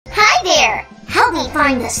me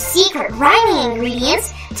find the secret rhyming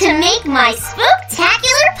ingredients to make my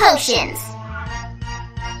spooktacular potions.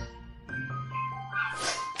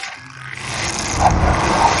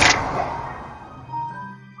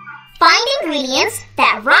 Find ingredients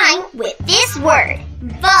that rhyme with this word.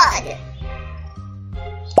 Bug,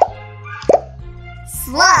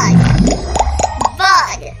 slug,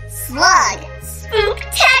 bug, slug,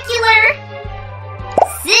 spooktacular,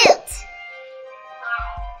 suit,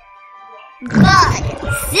 bug,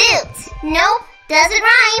 suit. Nope, doesn't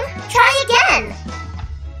rhyme. Try again.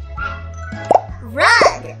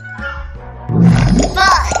 Rug,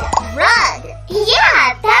 bug, rug.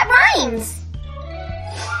 Yeah, that rhymes.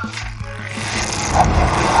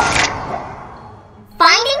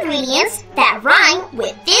 Find ingredients that rhyme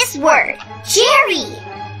with this word. Jerry,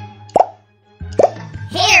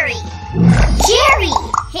 hairy, Jerry,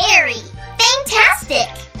 hairy. Fantastic.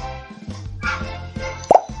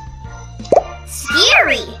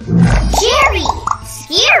 Scary, Jerry,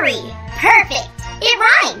 scary. Perfect. It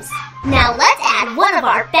rhymes. Now let's add one of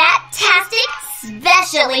our bat-tastic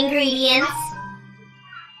special ingredients.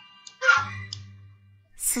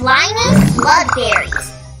 Slimy slug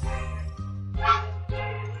berries.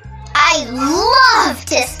 I love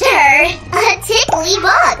to stir a tickly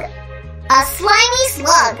bug, a slimy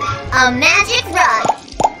slug, a magic rug,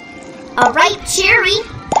 a ripe cherry,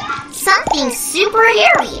 something super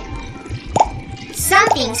hairy,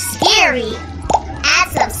 something scary.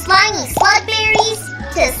 Add some slimy slug berries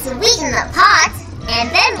to sweeten the pot, and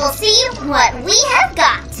then we'll see what we have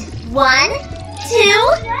got. 1, 2,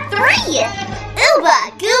 3. Ooba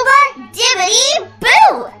gooba dibbity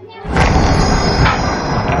boo!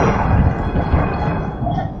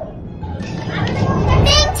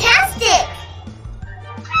 Fantastic!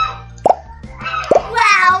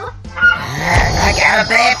 Wow! I got a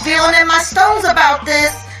bad feeling in my stones about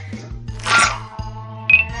this.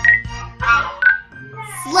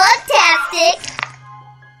 Slugtastic!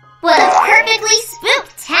 What a perfectly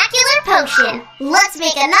spooktacular potion! Let's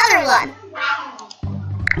make another one!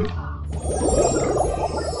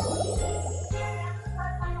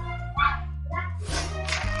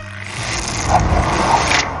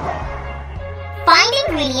 Find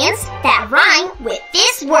ingredients that rhyme with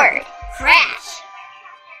this word. Crash,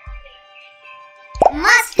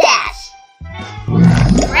 mustache,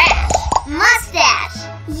 crash, mustache.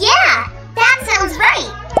 Yeah, that sounds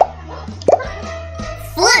right.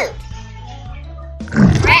 Flute,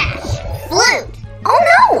 crash, flute. Oh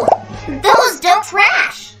no, those don't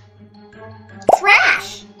crash.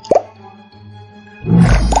 Trash,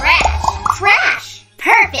 crash, trash.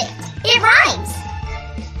 Perfect, it rhymes.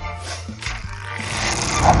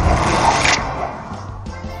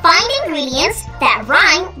 Find ingredients that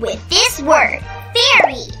rhyme with this word.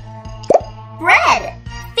 Fairy, bread,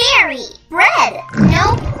 fairy, bread.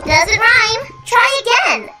 Nope, doesn't rhyme. Try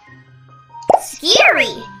again.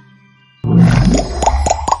 Scary,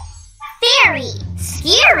 fairy,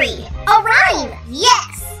 scary. A rhyme,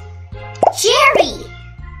 yes. Cherry,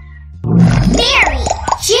 fairy,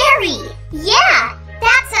 cherry. Yeah,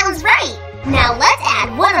 that sounds right. Now let's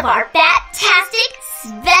add one of our bat-tastic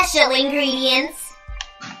special ingredients.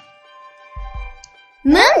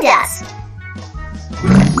 Moon dust.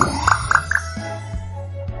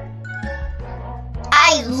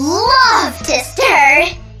 I love to stir.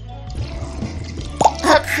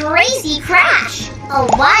 A crazy crash. A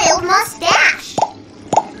wild mustache.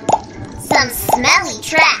 Some smelly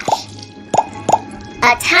trash.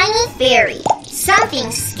 A tiny fairy. Something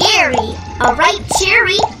scary. A ripe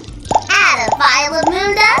cherry. Add a vial of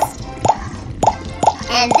moon dust.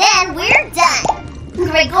 And then we're done.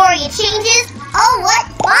 Gregoria changes. Oh, what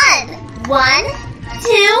fun! 1, 2,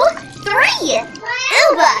 3.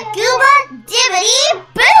 Ooba gooba dibbity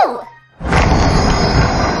boo!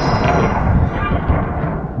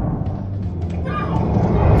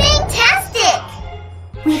 Fantastic!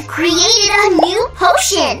 We've created a new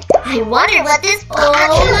potion. I wonder what this... Oh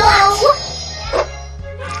no!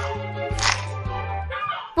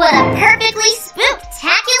 What a perfectly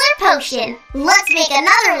spooktacular potion. Let's make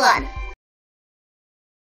another one.